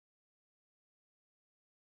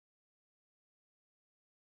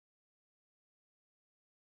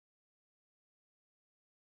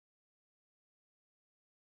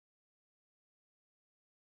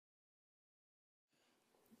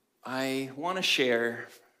I want to share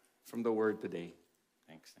from the Word today.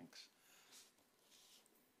 Thanks.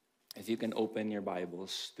 If you can open your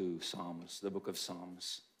Bibles to Psalms, the book of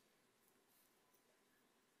Psalms.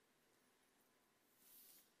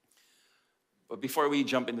 But before we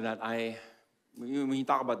jump into that, when we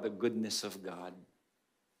talk about the goodness of God,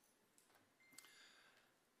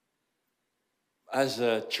 as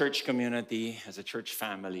a church community, as a church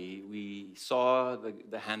family, we saw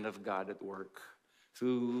the hand of God at work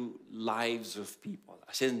through lives of people,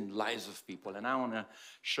 as in lives of people. And I want to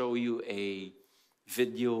show you a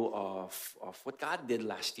video of what God did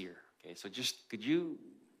last year. Okay, so just could you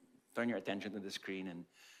turn your attention to the screen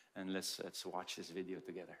and let's watch this video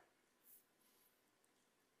together.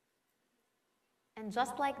 And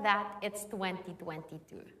just like that, it's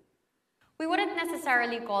 2022. We wouldn't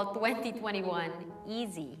necessarily call 2021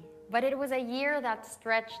 easy, but it was a year that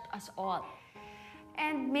stretched us all.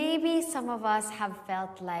 And maybe some of us have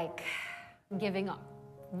felt like giving up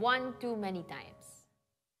one too many times.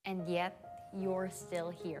 And yet, you're still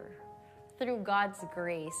here. Through God's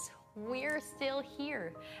grace, we're still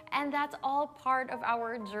here. And that's all part of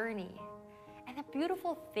our journey. And the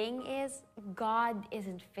beautiful thing is, God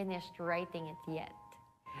isn't finished writing it yet.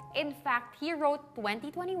 In fact, He wrote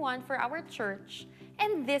 2021 for our church,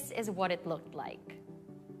 and this is what it looked like.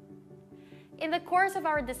 In the course of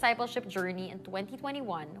our discipleship journey in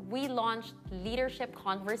 2021, we launched Leadership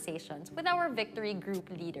Conversations with our Victory Group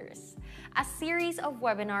leaders, a series of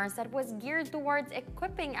webinars that was geared towards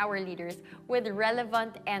equipping our leaders with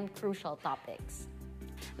relevant and crucial topics.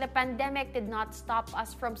 The pandemic did not stop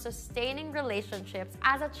us from sustaining relationships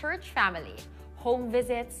as a church family. Home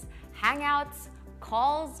visits, hangouts,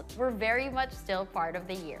 calls were very much still part of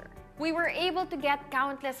the year. We were able to get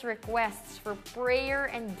countless requests for prayer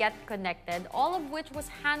and get connected, all of which was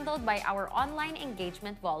handled by our online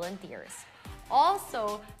engagement volunteers.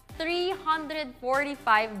 Also,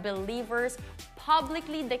 345 believers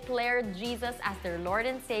publicly declared Jesus as their Lord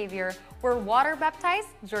and Savior were water baptized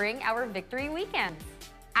during our Victory Weekends.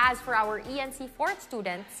 As for our ENC 4th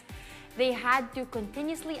students, they had to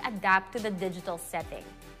continuously adapt to the digital setting.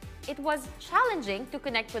 It was challenging to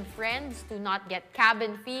connect with friends, to not get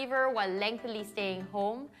cabin fever while lengthily staying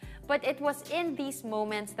home, but it was in these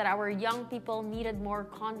moments that our young people needed more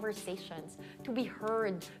conversations, to be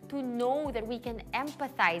heard, to know that we can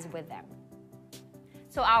empathize with them.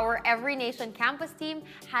 So our Every Nation campus team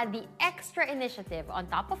had the extra initiative on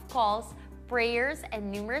top of calls, prayers,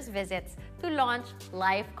 and numerous visits to launch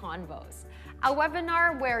Live Convos, a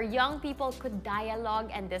webinar where young people could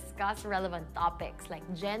dialogue and discuss relevant topics like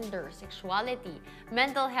gender, sexuality,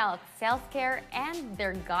 mental health, self-care, and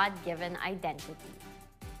their God-given identity.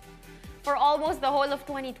 For almost the whole of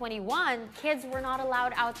 2021, kids were not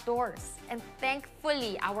allowed outdoors. And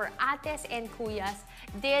thankfully, our ates and kuyas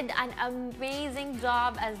did an amazing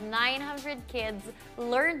job as 900 kids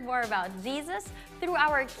learned more about Jesus through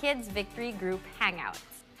our Kids Victory Group Hangouts.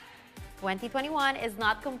 2021 is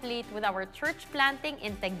not complete with our church planting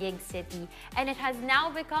in Taguig City, and it has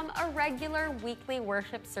now become a regular weekly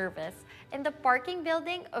worship service in the parking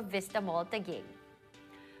building of Vista Mall, Taguig.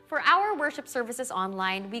 For our worship services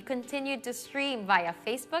online, we continued to stream via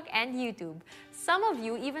Facebook and YouTube. Some of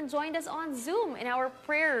you even joined us on Zoom in our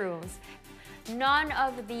prayer rooms. None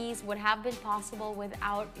of these would have been possible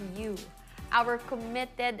without you, our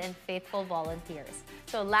committed and faithful volunteers.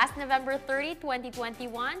 So last November 30,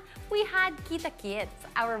 2021, we had Kita Kids,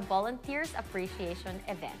 our Volunteers Appreciation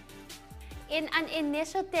event. In an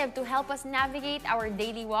initiative to help us navigate our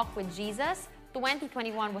daily walk with Jesus,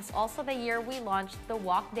 2021 was also the year we launched the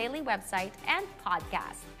Walk Daily website and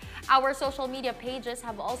podcast. Our social media pages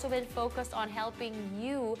have also been focused on helping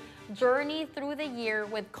you journey through the year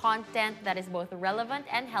with content that is both relevant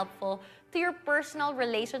and helpful to your personal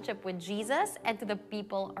relationship with Jesus and to the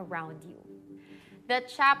people around you. The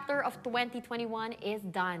chapter of 2021 is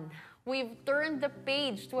done. We've turned the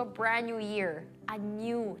page to a brand new year, a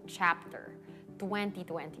new chapter,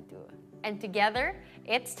 2022. And together,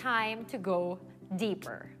 it's time to go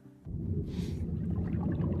deeper.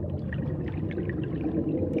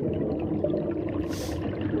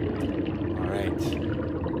 All right.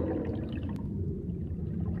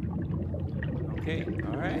 Okay,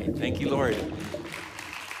 all right. Thank you, Lord.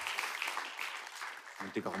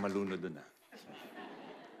 Muntik ako malunod dun ah.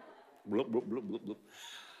 Blup, blup, blup, blup, blup.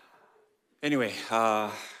 Anyway,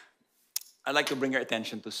 I'd like to bring your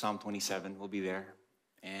attention to Psalm 27. We'll be there.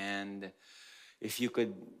 And if you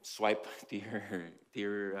could swipe to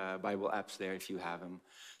your Bible apps there if you have them.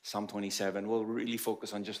 Psalm 27. We'll really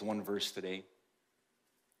focus on just one verse today.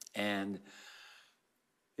 And,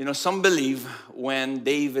 you know, some believe when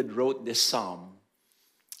David wrote this psalm,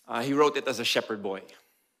 He wrote it as a shepherd boy.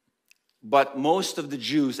 But most of the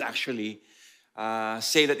Jews actually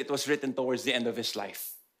say that it was written towards the end of his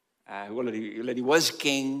life. He already was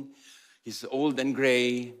king. He's old and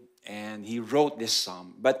gray, and he wrote this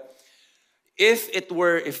psalm. But if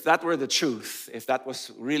that were the truth, if that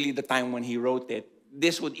was really the time when he wrote it,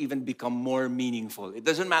 this would even become more meaningful. It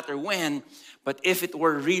doesn't matter when, but if it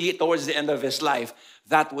were really towards the end of his life,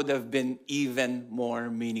 that would have been even more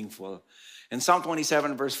meaningful. In Psalm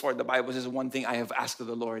 27, verse 4, the Bible says, one thing I have asked of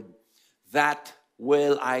the Lord, that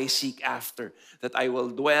will I seek after, that I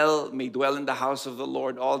may dwell in the house of the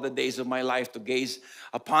Lord all the days of my life, to gaze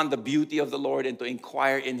upon the beauty of the Lord and to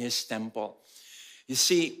inquire in his temple. You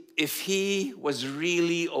see, if he was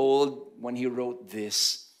really old when he wrote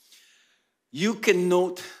this, you can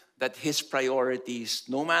note that his priorities,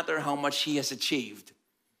 no matter how much he has achieved,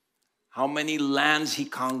 how many lands he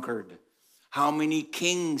conquered, how many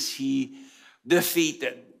kings he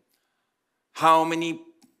defeated, how many,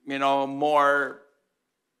 more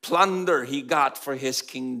plunder he got for his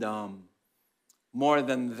kingdom. More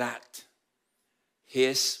than that,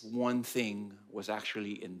 his one thing was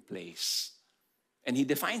actually in place. And he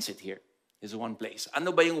defines it here, his one place.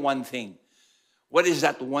 Ano ba yung one thing? What is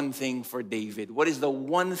that one thing for David? What is the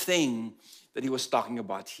one thing that he was talking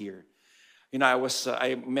about here?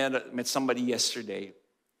 I met somebody yesterday,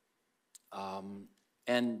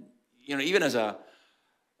 and even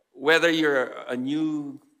whether you're a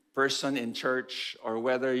new person in church or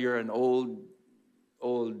whether you're an old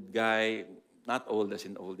guy, not old as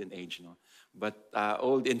in old in age, but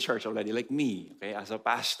old in church already, like me, okay, as a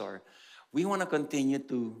pastor, we want to continue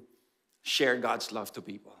to share God's love to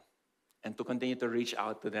people and to continue to reach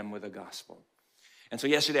out to them with the gospel. And so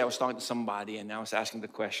yesterday I was talking to somebody and I was asking the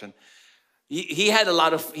question.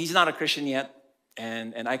 He's not a Christian yet,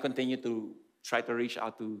 and I continue to try to reach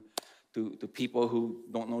out to people who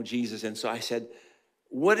don't know Jesus. And so I said,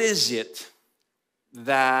 what is it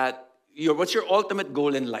what's your ultimate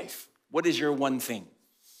goal in life? What is your one thing?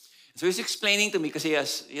 So he's explaining to me, because he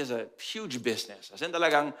has a huge business. As in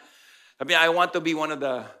talagang, I want to be one of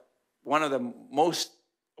the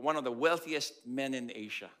wealthiest men in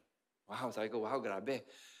Asia. Wow, so I go, wow, grabe.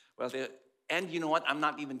 Wealthy. And you know what? I'm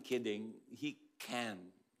not even kidding. He can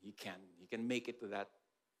make it to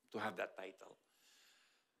have that title.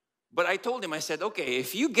 But I told him, I said, okay,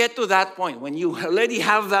 if you get to that point when you already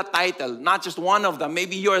have that title, not just one of them,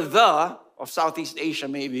 maybe you're the of Southeast Asia,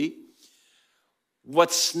 maybe.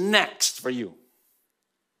 What's next for you?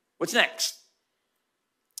 What's next?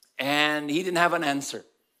 And he didn't have an answer.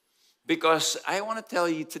 Because I want to tell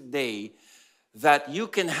you today that you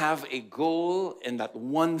can have a goal in that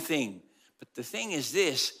one thing. But the thing is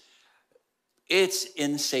this, it's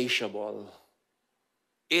insatiable.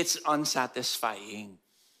 It's unsatisfying.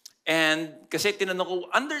 And kasi tinanong ko,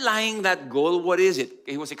 underlying that goal, what is it?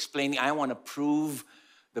 He was explaining, I want to prove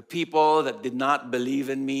the people that did not believe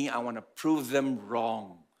in me, I want to prove them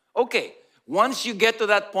wrong. Okay, once you get to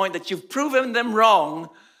that point that you've proven them wrong,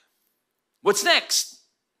 what's next?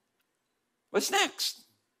 What's next?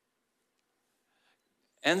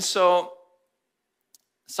 And so,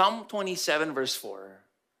 Psalm 27 verse 4,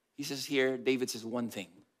 he says here, David says one thing.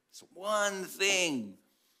 It's one thing.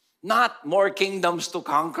 Not more kingdoms to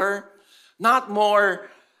conquer, not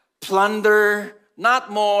more plunder,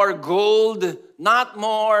 not more gold, not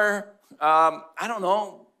more,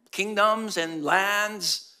 kingdoms and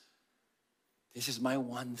lands. This is my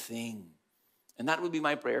one thing. And that would be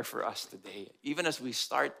my prayer for us today. Even as we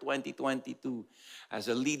start 2022 as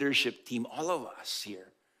a leadership team, all of us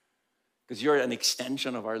here, because you're an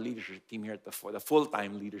extension of our leadership team here at the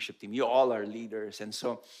full-time leadership team. You all are leaders. And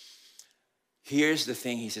so here's the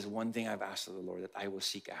thing. He says, one thing I've asked of the Lord that I will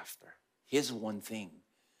seek after. His one thing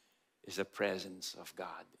is the presence of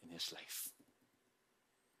God in his life.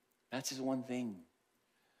 That's his one thing.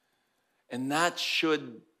 And that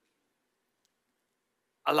should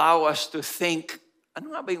allow us to think,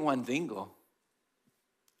 ano nga ba yung one thing ko?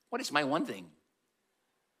 What is my one thing?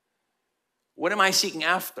 What am I seeking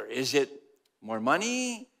after? Is it more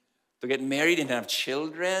money, to get married and have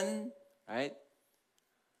children, right?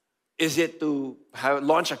 Is it to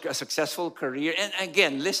launch a successful career? And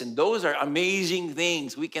again, listen, those are amazing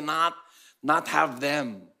things. We cannot not have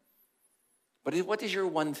them. But what is your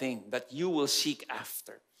one thing that you will seek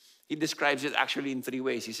after? He describes it actually in 3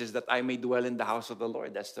 ways. He says that I may dwell in the house of the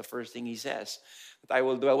Lord. That's the first thing he says. That I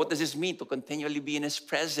will dwell. What does this mean? To continually be in his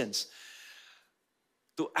presence.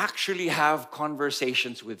 To actually have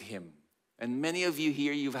conversations with him. And many of you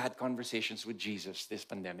here, you've had conversations with Jesus this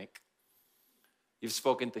pandemic. You've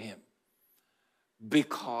spoken to him.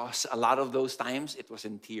 Because a lot of those times, it was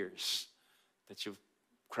in tears that you've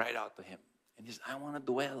cried out to him. And he said, I want to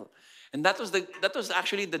dwell. And that was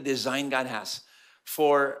actually the design God has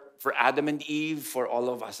for Adam and Eve, for all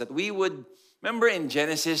of us. That we would, remember in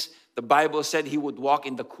Genesis, the Bible said he would walk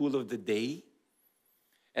in the cool of the day.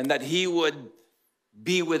 And that he would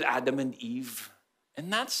be with Adam and Eve.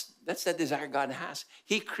 And that's the desire God has.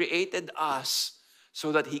 He created us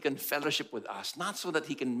so that he can fellowship with us, not so that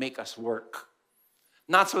he can make us work.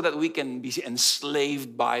 Not so that we can be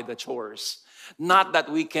enslaved by the chores. Not that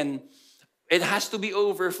we can, it has to be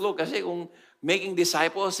overflow. Kasi kung making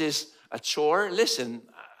disciples is a chore, listen,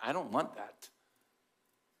 I don't want that.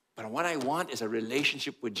 But what I want is a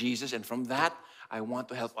relationship with Jesus, and from that, I want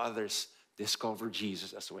to help others discover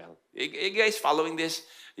Jesus as well. You guys following this?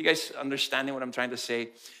 You guys understanding what I'm trying to say?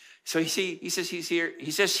 So you see, he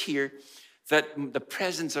says here that the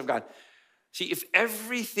presence of God. See, if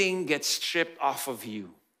everything gets stripped off of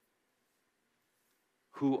you,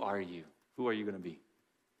 who are you? Who are you going to be?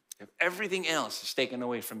 If everything else is taken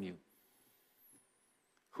away from you,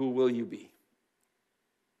 who will you be?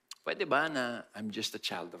 Pwede ba na I'm just a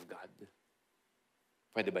child of God?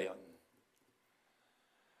 Pwede ba yun?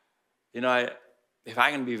 You know, if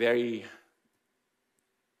I can be very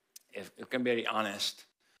honest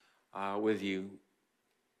with you,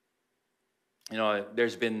 you know,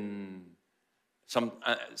 there's been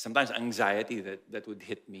sometimes anxiety that would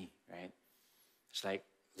hit me, right? It's like,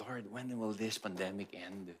 Lord, when will this pandemic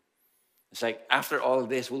end? It's like, after all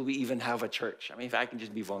this, will we even have a church? I mean, if I can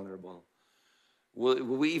just be vulnerable, will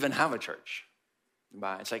we even have a church?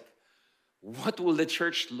 It's like, what will the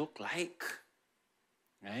church look like?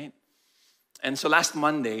 Right? And so last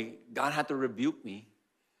Monday, God had to rebuke me.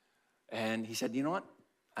 And he said, you know what?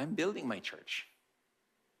 I'm building my church.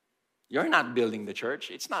 You're not building the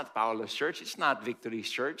church. It's not Paolo's church. It's not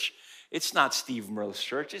Victory's church. It's not Steve Merle's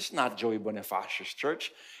church. It's not Joey Bonifacio's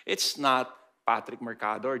church. It's not Patrick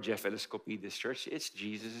Mercado or Jeff Elescopides' church. It's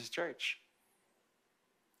Jesus' church.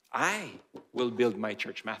 I will build my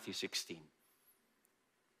church, Matthew 16.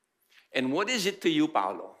 And what is it to you,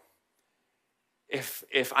 Paolo,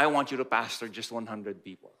 if I want you to pastor just 100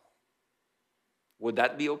 people? Would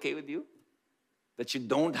that be okay with you? That you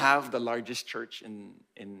don't have the largest church in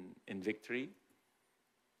Victory?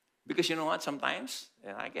 Because you know what? Sometimes,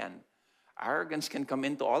 and again, arrogance can come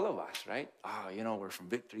into all of us, right? You know, we're from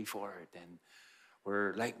Victory Fort, and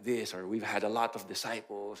we're like this, or we've had a lot of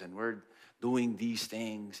disciples, and we're doing these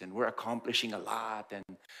things, and we're accomplishing a lot. And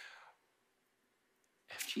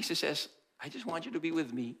if Jesus says, I just want you to be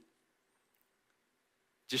with me,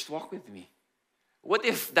 just walk with me. What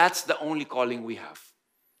if that's the only calling we have?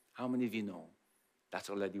 How many of you know that's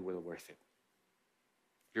already well worth it?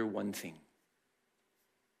 You're one thing.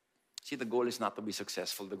 See, the goal is not to be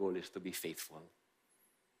successful. The goal is to be faithful.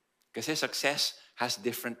 Because success has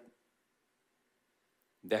different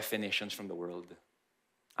definitions from the world.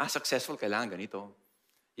 Successful, kailangan ganito.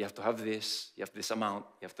 You have to have this. You have this amount.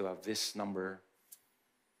 You have to have this number.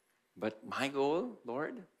 But my goal,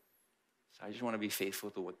 Lord, I just want to be faithful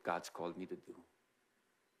to what God's called me to do.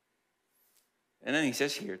 And then he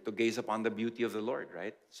says here, to gaze upon the beauty of the Lord,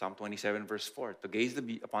 right? Psalm 27, verse 4. To gaze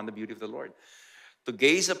upon the beauty of the Lord. To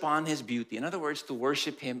gaze upon his beauty. In other words, to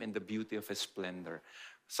worship him in the beauty of his splendor.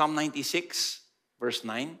 Psalm 96, verse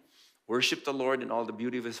 9. Worship the Lord in all the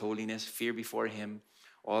beauty of his holiness. Fear before him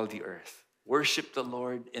all the earth. Worship the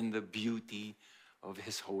Lord in the beauty of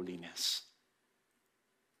his holiness.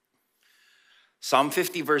 Psalm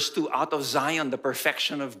 50, verse 2. Out of Zion, the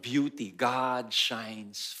perfection of beauty, God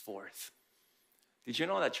shines forth. Did you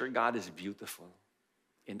know that your God is beautiful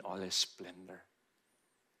in all his splendor?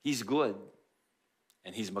 He's good,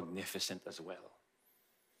 and he's magnificent as well.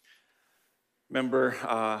 Remember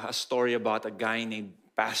a story about a guy named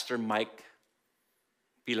Pastor Mike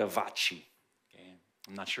Pilavacci. Okay?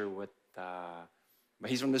 I'm not sure what, but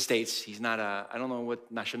he's from the States. He's not I don't know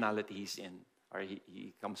what nationality he's in, or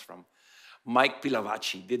he comes from. Mike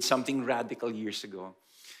Pilavacci did something radical years ago.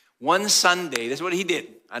 One Sunday, that's what he did.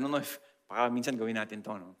 I don't know if minsan gawin natin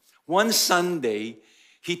to, no? One Sunday,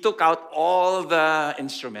 he took out all the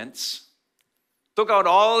instruments, took out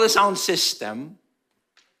all the sound system,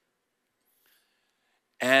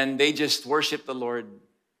 and they just worshiped the Lord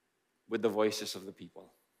with the voices of the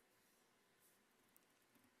people.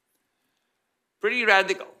 Pretty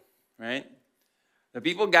radical, right? The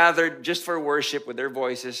people gathered just for worship with their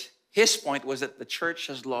voices. His point was that the church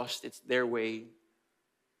has lost their way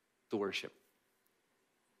to worship.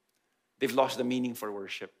 They've lost the meaning for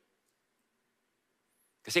worship.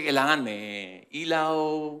 Kasi kailangan may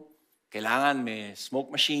ilaw, kailangan may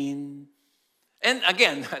smoke machine. And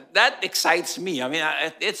again, that excites me. I mean,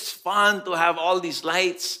 it's fun to have all these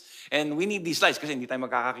lights. And we need these lights kasi hindi tayo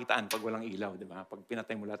magkakakitaan pag walang ilaw, di ba? Pag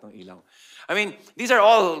pinatay mo lahat ng ilaw. I mean, these are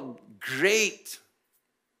all great.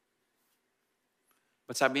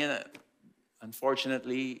 But sabi niya,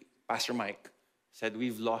 unfortunately, Pastor Mike said,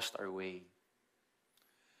 we've lost our way.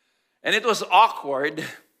 And it was awkward,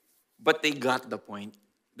 but they got the point.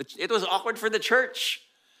 It was awkward for the church,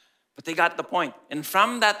 but they got the point. And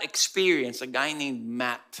from that experience, a guy named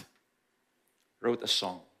Matt wrote a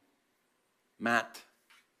song. Matt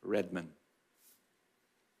Redman.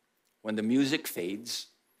 When the music fades,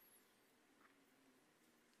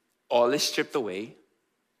 all is stripped away,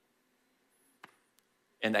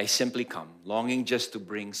 and I simply come, longing just to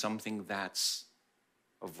bring something that's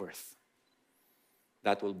of worth.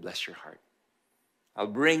 That will bless your heart. I'll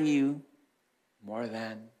bring you more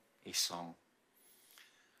than a song.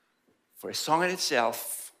 For a song in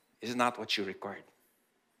itself is not what you record.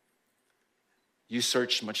 You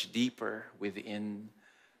search much deeper within,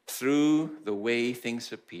 through the way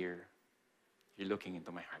things appear. You're looking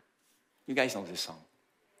into my heart. You guys know this song.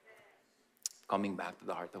 Coming back to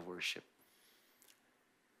the heart of worship.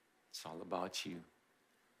 It's all about you.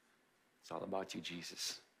 It's all about you,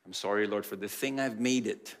 Jesus. I'm sorry, Lord, for the thing I've made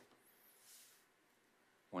it.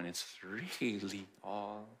 When it's really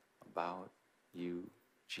all about you,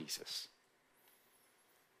 Jesus.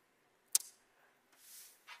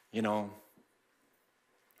 You know,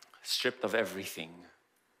 stripped of everything,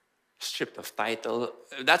 stripped of title.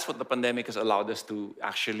 That's what the pandemic has allowed us to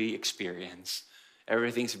actually experience.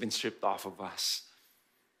 Everything's been stripped off of us.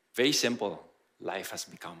 Very simple, life has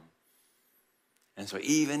become. And so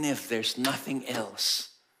even if there's nothing else,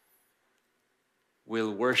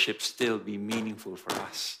 will worship still be meaningful for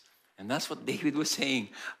us? And that's what David was saying.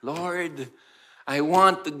 Lord, I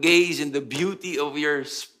want to gaze in the beauty of your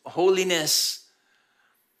holiness.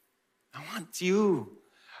 I want you.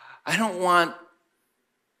 I don't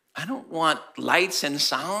want lights and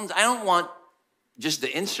sounds. I don't want just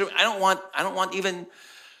the instrument. I don't want even,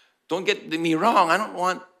 don't get me wrong, I don't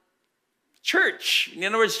want church. In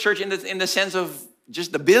other words, church in the sense of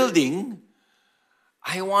just the building.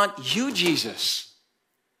 I want you, Jesus.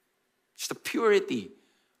 It's the purity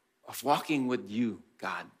of walking with you,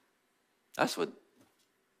 God. That's what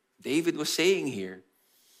David was saying here.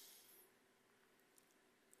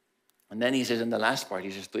 And then he says in the last part,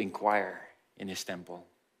 he says to inquire in his temple.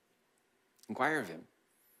 Inquire of him.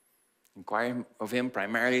 Inquire of him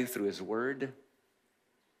primarily through his word.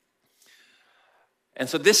 And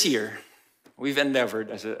so this year, we've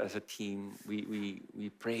endeavored as a team.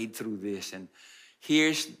 We prayed through this. And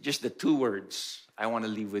here's just the two words I want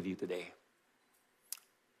to leave with you today.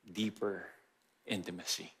 Deeper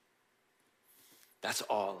intimacy. That's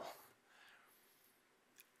all.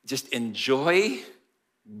 Just enjoy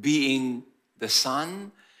being the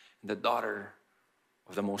son and the daughter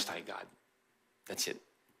of the Most High God. That's it.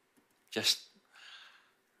 Just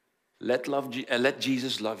let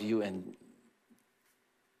Jesus love you and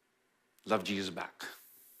love Jesus back.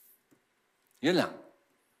 Yun lang.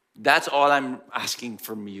 That's all I'm asking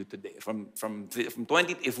from you today. From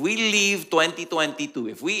 20, if we leave 2022,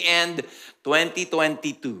 if we end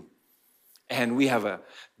 2022 and we have a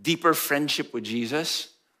deeper friendship with Jesus,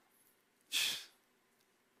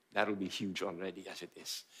 that will be huge already as it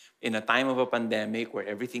is. In a time of a pandemic where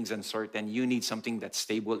everything's uncertain, you need something that's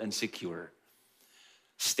stable and secure.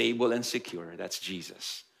 Stable and secure, that's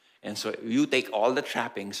Jesus. And so you take all the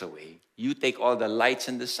trappings away. You take all the lights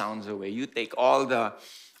and the sounds away. You take all the,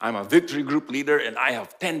 I'm a victory group leader and I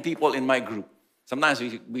have 10 people in my group. Sometimes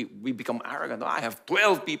we become arrogant. Oh, I have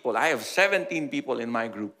 12 people. I have 17 people in my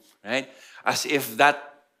group, right? As if that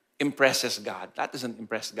impresses God. That doesn't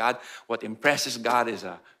impress God. What impresses God is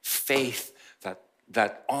a faith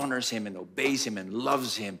that honors Him and obeys Him and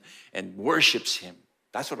loves Him and worships Him.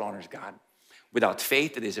 That's what honors God. Without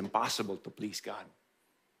faith, it is impossible to please God.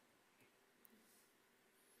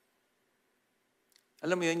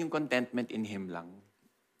 Alam mo yun, yung contentment in Him lang.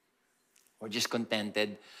 We're just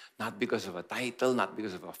contented, not because of a title, not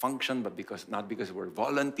because of a function, but not because we're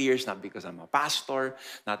volunteers, not because I'm a pastor,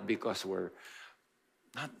 not because we're,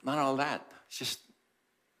 not all that. It's just,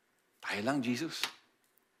 tayo lang, Jesus.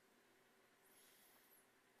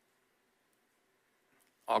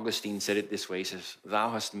 Augustine said it this way, he says, Thou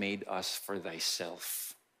hast made us for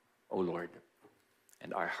Thyself, O Lord,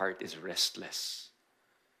 and our heart is restless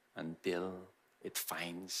until it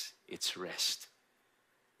finds its rest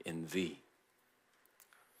in Thee.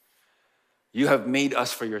 You have made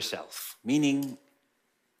us for yourself, meaning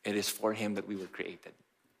it is for Him that we were created.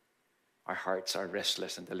 Our hearts are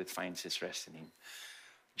restless until it finds its rest in Him.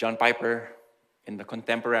 John Piper, in the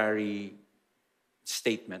contemporary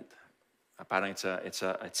statement, Parang it's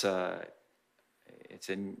a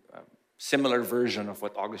similar version of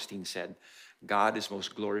what Augustine said. God is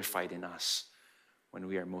most glorified in us when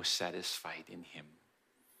we are most satisfied in Him.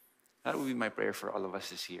 That would be my prayer for all of us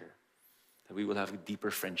this year. That we will have a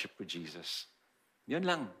deeper friendship with Jesus. Yun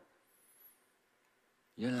lang.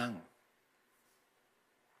 Yun lang.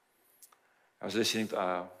 I was listening to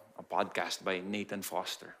a podcast by Nathan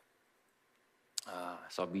Foster. I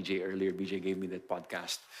saw BJ earlier. BJ gave me that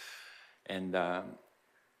podcast. And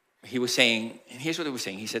he was saying, and here's what he was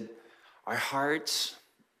saying. He said, our hearts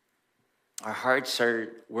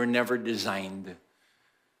were never designed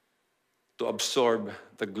to absorb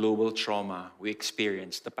the global trauma we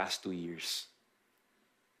experienced the past 2 years.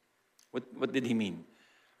 What did he mean?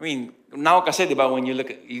 I mean, now kasi, di ba, when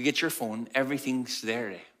you get your phone, everything's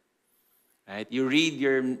there. Right? You read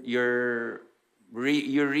you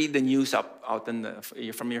read the news out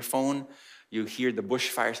from your phone. You hear the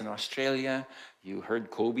bushfires in Australia. You heard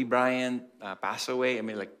Kobe Bryant pass away. I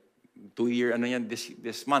mean, like 2 year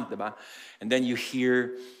this month, diba? And then you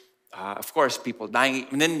hear, of course, people dying.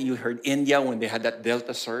 And then you heard India when they had that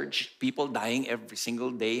Delta surge. People dying every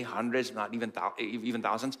single day, hundreds, not even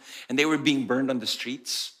thousands, and they were being burned on the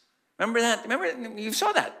streets. Remember that? You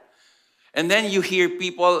saw that. And then you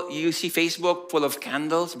see Facebook full of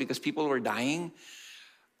candles because people were dying.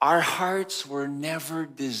 Our hearts were never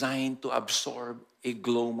designed to absorb a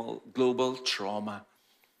global trauma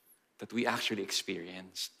that we actually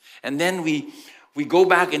experienced. And then we go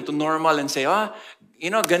back into normal and say, okay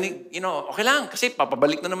lang, kasi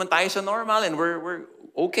papabalik na naman tayo sa normal and we're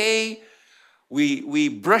okay. We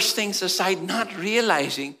brush things aside, not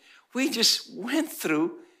realizing we just went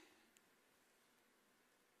through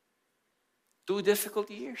 2 difficult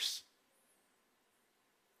years.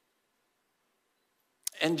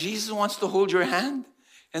 And Jesus wants to hold your hand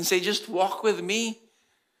and say, just walk with me.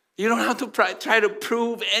 You don't have to try to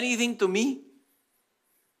prove anything to me.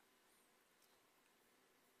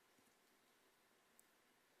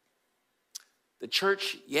 The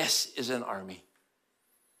church, yes, is an army.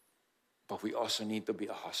 But we also need to be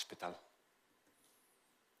a hospital.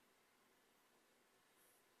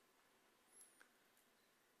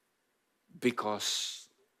 Because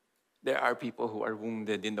there are people who are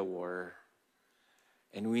wounded in the war.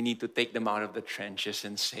 And we need to take them out of the trenches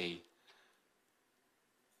and say,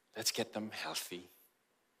 let's get them healthy.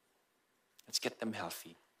 Let's get them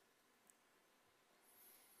healthy.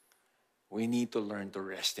 We need to learn to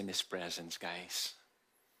rest in His presence, guys.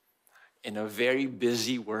 In a very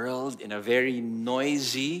busy world, in a very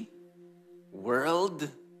noisy world,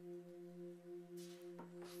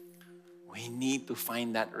 we need to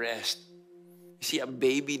find that rest. You see, a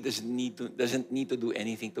baby doesn't need to do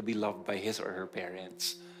anything to be loved by his or her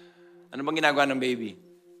parents. Ano bang ginagawa ng baby?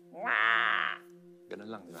 Ganun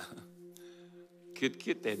lang, di ba?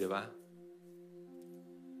 Cute, di ba?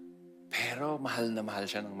 Pero mahal na mahal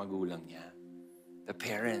siya ng magulang niya. The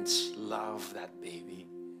parents love that baby.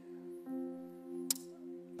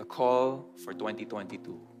 The call for 2022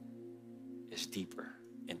 is deeper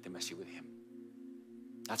intimacy with Him.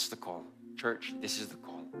 That's the call. Church, this is the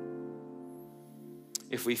call.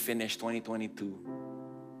 If we finish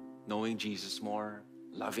 2022 knowing Jesus more,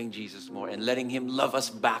 loving Jesus more, and letting Him love us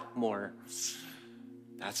back more,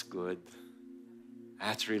 that's good.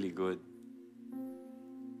 That's really good.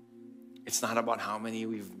 It's not about how many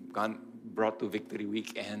we've brought to Victory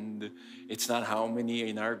Weekend. It's not how many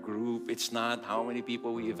in our group. It's not how many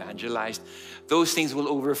people we evangelized. Those things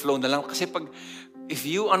will overflow na lang. Kasi if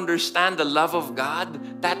you understand the love of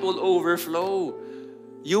God, that will overflow.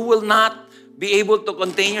 You will not be able to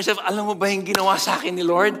contain yourself. Alam mo ba yung ginawa sa akin ni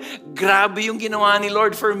Lord? Grabe yung ginawa ni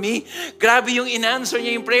Lord for me. Grabe yung in-answer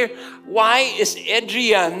niya yung prayer. Why is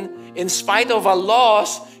Adrian, in spite of a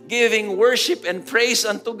loss, giving worship and praise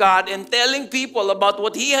unto God and telling people about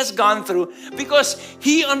what he has gone through? Because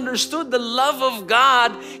he understood the love of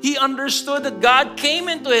God. He understood that God came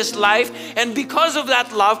into his life, and because of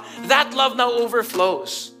that love now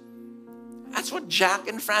overflows. That's what Jack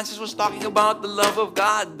and Francis was talking about, the love of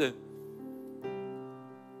God.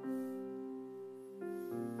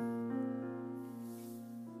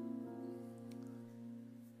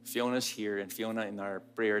 Fiona's here, and Fiona, in our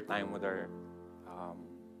prayer time with our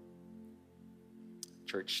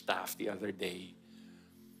church staff the other day,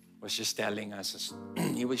 was just telling us,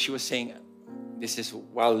 she was saying, this is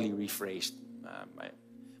wildly rephrased,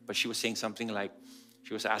 but she was saying something like,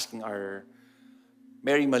 she was asking our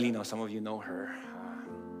Mary Malino, some of you know her,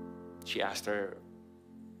 she asked her,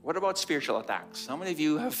 what about spiritual attacks? How many of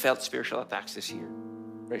you have felt spiritual attacks this year?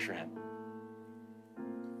 Raise your hand.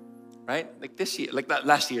 Right? Like this year, like that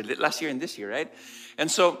last year and this year, right? And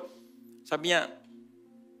so Sabi niya,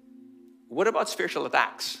 what about spiritual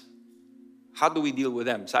attacks? How do we deal with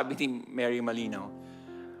them? Sabi ni Mary Malinaw,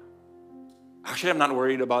 actually, I'm not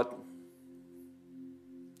worried about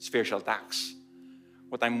spiritual attacks.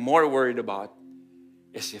 What I'm more worried about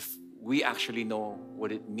is if we actually know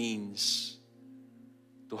what it means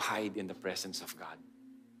to hide in the presence of God.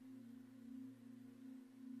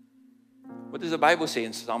 What does the Bible say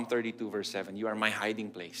in Psalm 32 verse 7? You are my hiding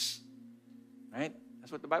place. Right?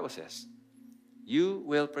 That's what the Bible says. You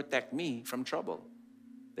will protect me from trouble.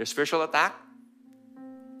 There's spiritual attack.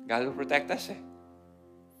 God will protect us.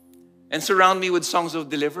 And surround me with songs of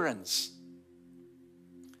deliverance.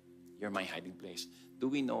 You're my hiding place. Do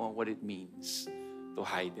we know what it means to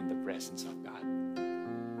hide in the presence of God?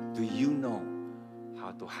 Do you know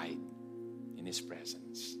how to hide in His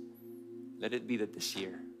presence? Let it be that this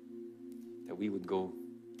year that we would go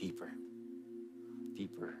deeper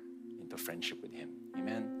into friendship with Him.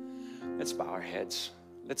 Amen. Let's bow our heads.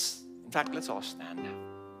 Let's all stand now.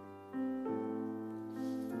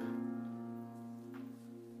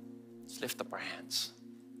 Let's lift up our hands.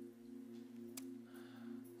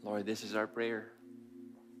 Lord, this is our prayer.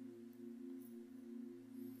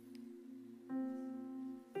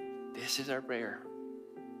 This is our prayer.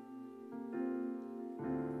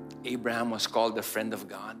 Abraham was called the friend of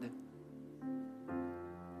God.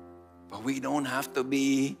 But we don't have to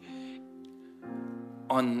be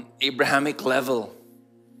on Abrahamic level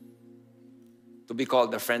to be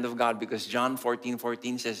called the friend of God, because John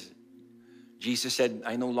 14:14 says, Jesus said,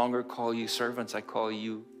 I no longer call you servants, I call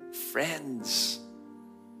you friends.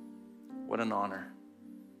 What an honor.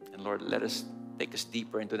 And Lord, take us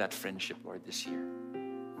deeper into that friendship, Lord, this year.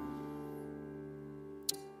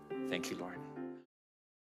 Thank you, Lord.